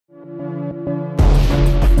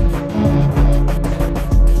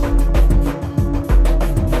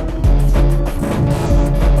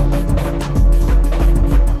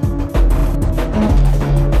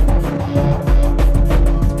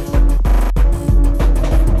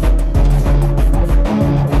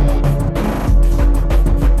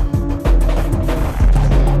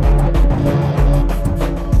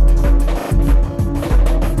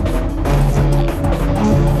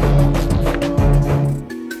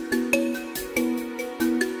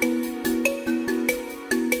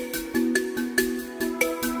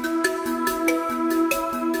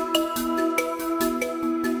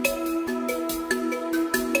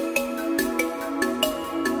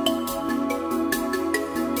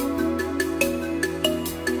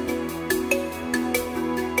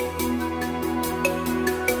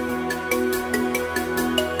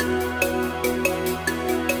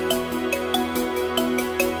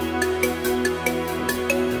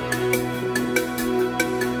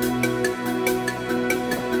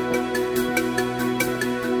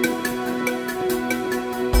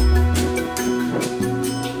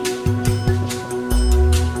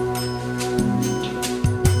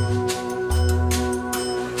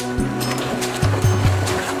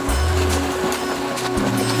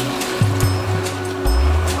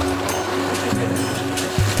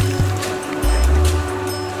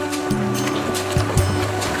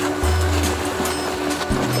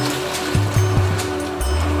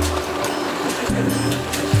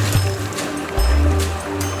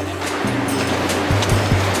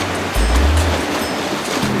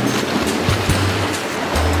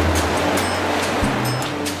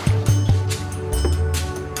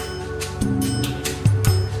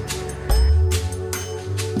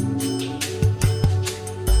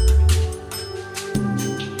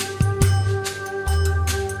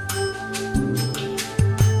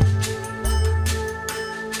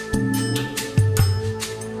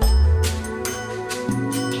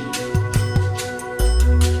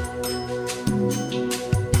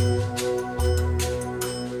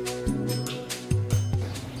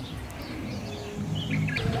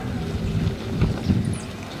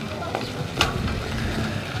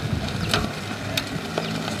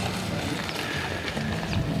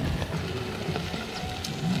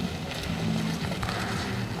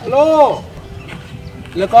Hello.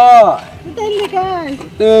 Lekker. Meteen lekker.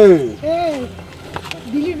 Hey. Hey.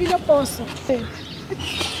 Billy wil op posto. Hey.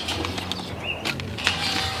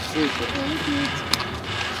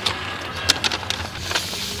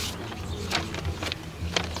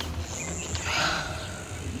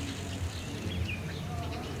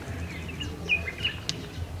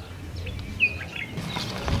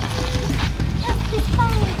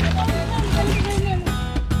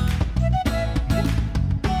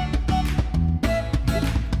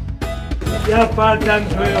 Ja, pa,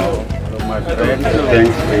 dank voor jou. My friend,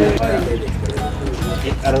 thanks for you.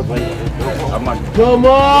 Come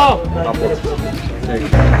on!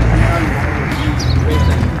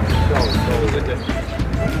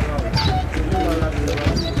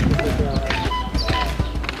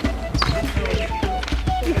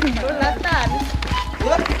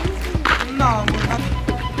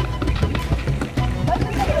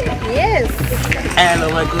 Yes. Hello,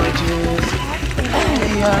 my gorgeous.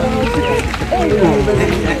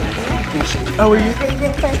 How are you?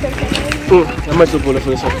 How much is the for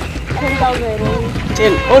this one? 10,000.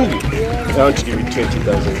 10 only? Yeah. I want to give you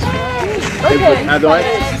 20,000. Okay. Otherwise?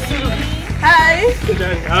 Hi,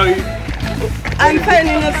 How are you? I'm fine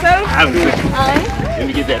in yourself. I'm good. Hi. Let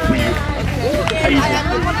me get that for you. How you doing?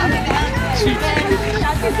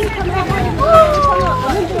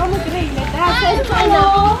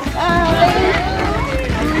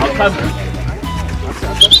 I'll come.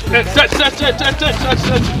 Touch.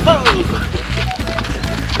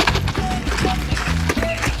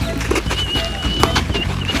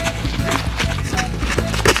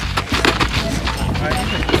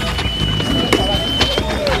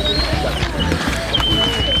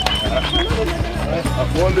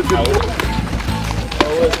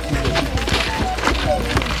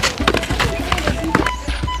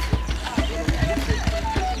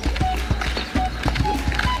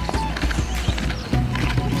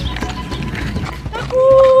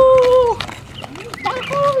 Oh.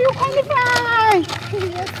 Taku, you qualify.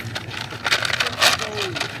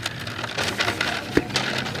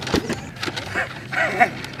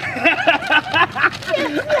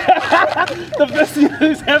 The best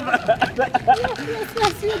news ever.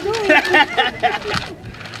 Yes, you do.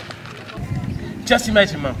 Just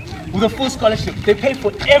imagine, ma'am, with a full scholarship, they pay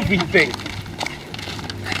for everything.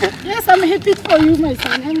 Yes, I'm happy for you, my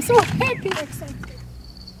son. I'm so happy. Excited.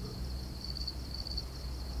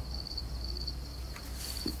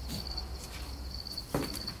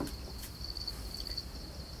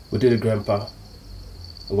 We did it, Grandpa.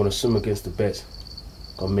 I'm gonna swim against the best.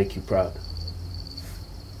 Gonna make you proud.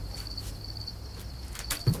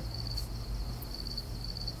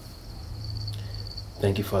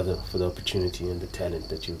 Thank you, Father, for the opportunity and the talent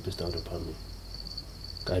that you've bestowed upon me.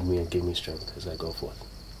 Guide me and give me strength as I go forth.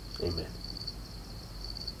 Amen.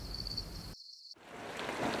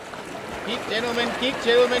 Kick, gentlemen, kick,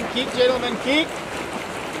 gentlemen, kick, gentlemen, kick.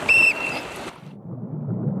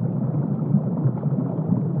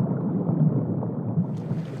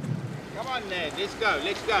 Come on, lad, let's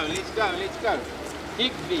go.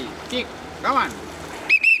 Kick, please, kick. Come on.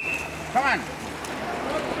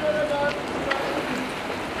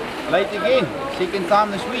 Late again, second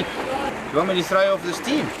time this week. You want me to throw you off this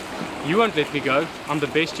team? You won't let me go. I'm the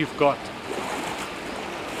best you've got.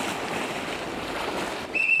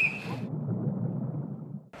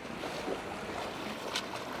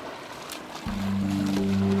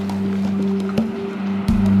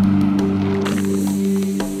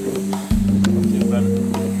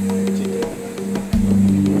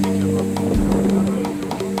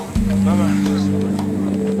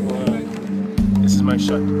 This is my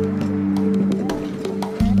shot.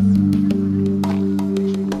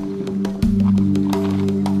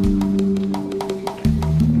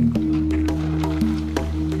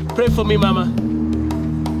 Pray for me, Mama.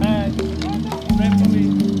 Pray for me.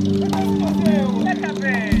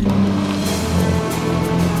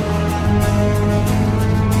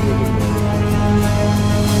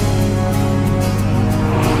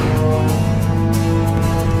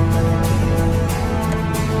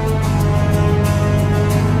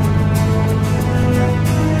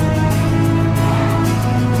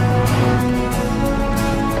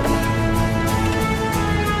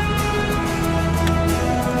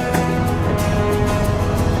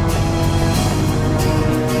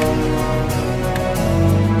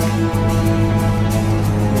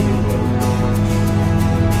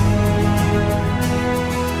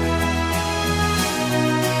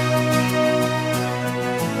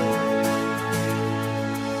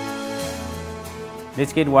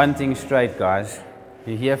 Let's get one thing straight, guys.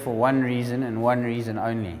 You're here for one reason and one reason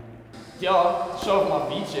only. Yeah, show off my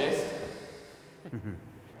beach chest.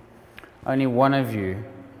 Only one of you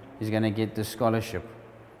is going to get the scholarship,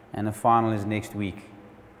 and the final is next week.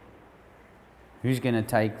 Who's going to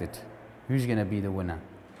take it? Who's going to be the winner?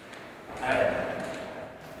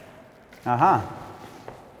 Aha.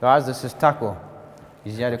 Guys, this is Taku.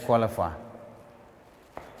 He's here to qualify.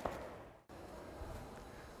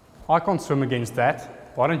 I can't swim against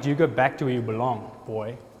that. Why don't you go back to where you belong,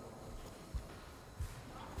 boy?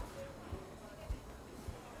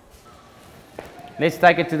 Let's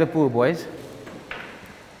take it to the pool, boys.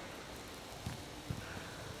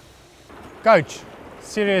 Coach,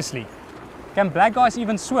 seriously, can black guys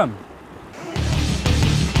even swim?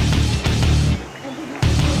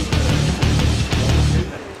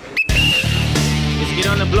 Let's get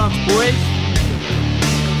on the blocks, boys.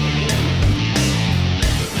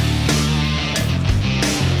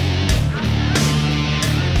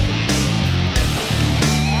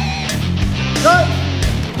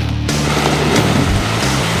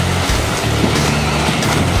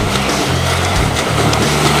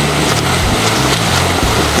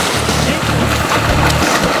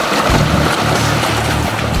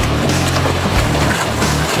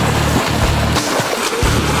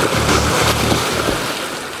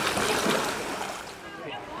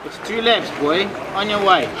 It's 2 laps, boy. On your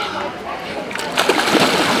way.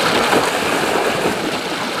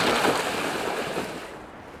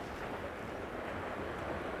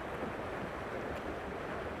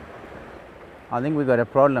 I think we got a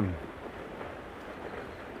problem.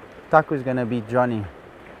 Taku's going to beat Johnny.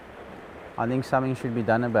 I think something should be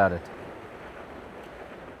done about it.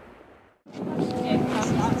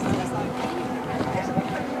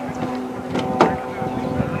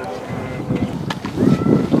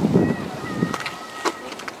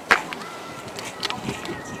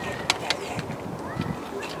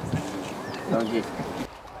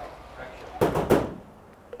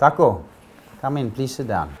 Taku, come in, please sit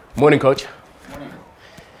down. Morning, Coach. Morning.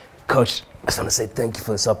 Coach, I just want to say thank you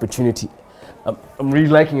for this opportunity. I'm really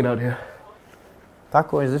liking it out here.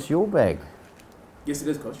 Taku, is this your bag? Yes, it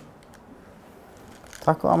is, Coach.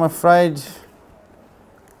 Taku, I'm afraid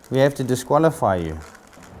we have to disqualify you.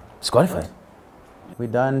 Disqualified? We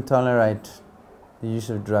don't tolerate the use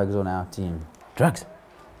of drugs on our team. Drugs?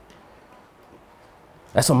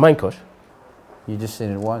 That's on mine, Coach. You just said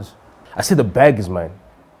it was. I said the bag is mine.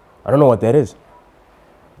 I don't know what that is.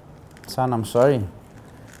 Son, I'm sorry,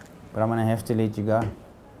 but I'm going to have to let you go. I'm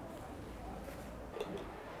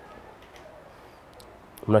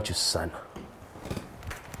not your son.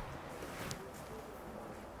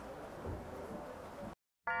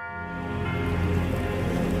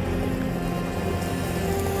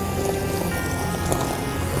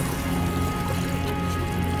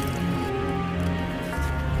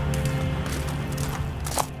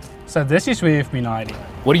 So this is where you've been hiding.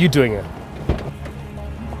 What are you doing here?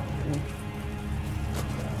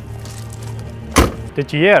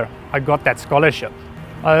 Did you hear? I got that scholarship.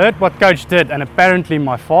 I heard what Coach did, and apparently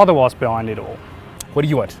my father was behind it all. What do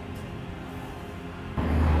you want?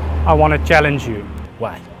 I want to challenge you.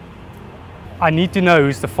 Why? I need to know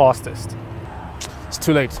who's the fastest. It's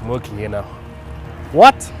too late. I'm working here now.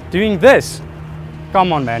 What? Doing this?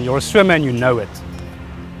 Come on, man. You're a swimmer and you know it.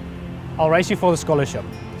 I'll race you for the scholarship.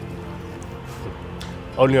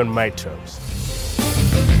 Only on my terms.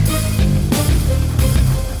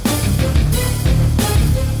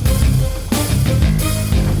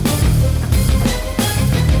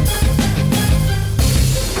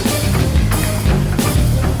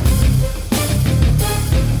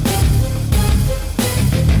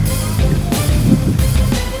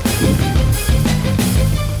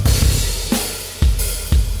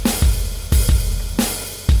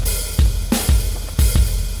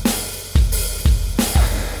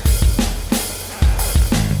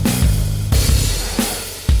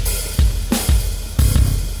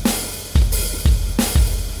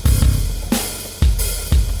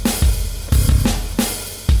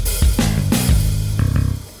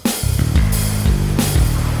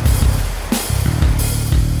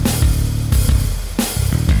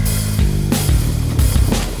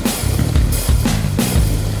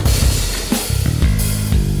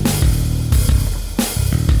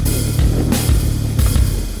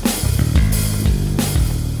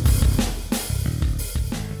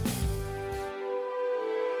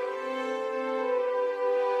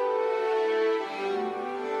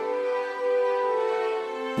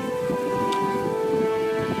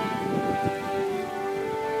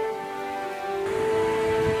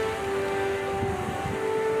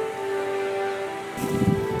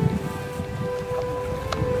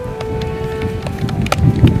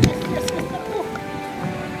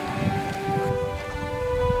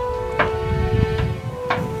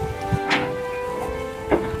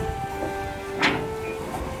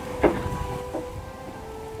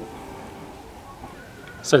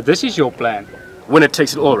 So this is your plan? Winner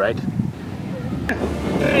takes it all, right? 3, 2,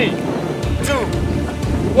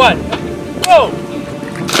 1, go!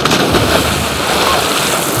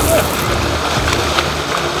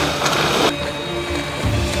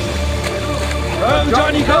 Go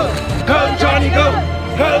Johnny go! Go Johnny go!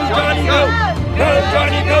 Go Johnny go! Go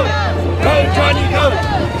Johnny go! Go Johnny go!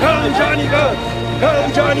 Go Johnny go! Go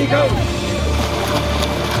Johnny go!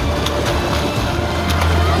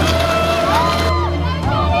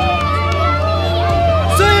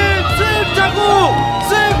 Swim Taku!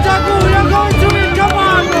 Swim Taku! You're going to win! Come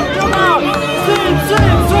on! Come on! Swim!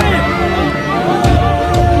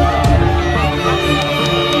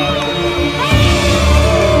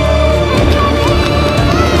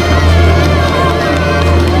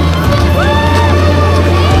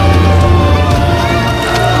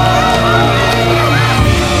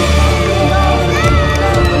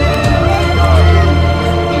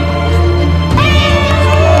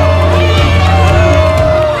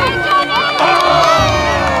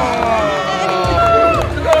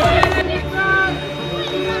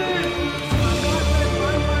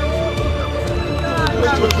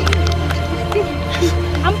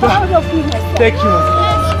 I'm proud of you, my son. Thank you.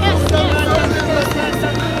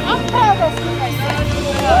 I'm proud of you, my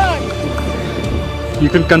son. You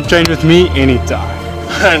can come train with me anytime.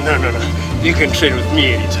 No. You can train with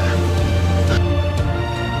me anytime.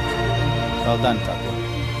 Well done, Taku.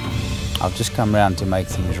 I've just come round to make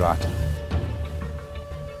things right.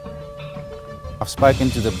 I've spoken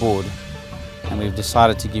to the board and we've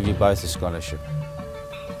decided to give you both a scholarship.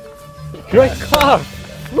 Great club.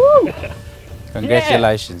 Woo!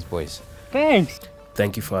 Congratulations, boys. Thanks.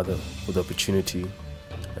 Thank you, Father, for the opportunity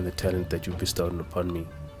and the talent that you've bestowed upon me.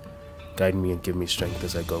 Guide me and give me strength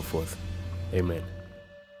as I go forth. Amen.